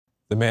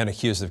The man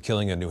accused of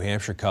killing a New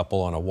Hampshire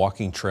couple on a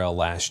walking trail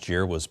last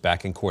year was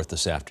back in court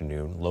this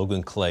afternoon.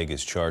 Logan Clegg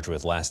is charged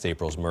with last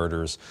April's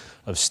murders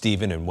of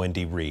Stephen and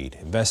Wendy Reed.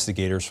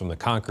 Investigators from the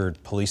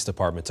Concord Police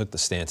Department took the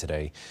stand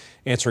today,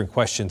 answering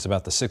questions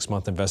about the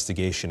 6-month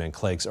investigation and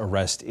Clegg's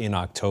arrest in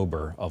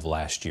October of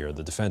last year.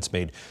 The defense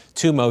made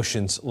 2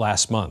 motions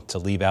last month to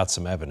leave out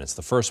some evidence.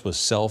 The first was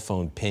cell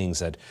phone pings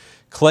that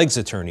Clegg's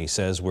attorney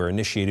says were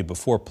initiated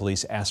before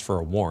police asked for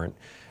a warrant.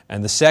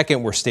 And the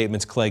second were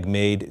statements Clegg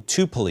made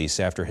to police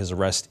after his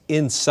arrest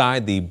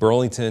inside the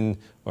Burlington,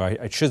 or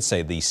I should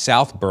say the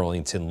South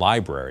Burlington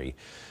Library.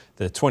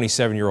 The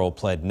 27-year-old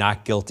pled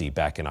not guilty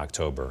back in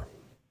October.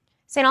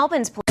 St.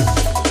 Albans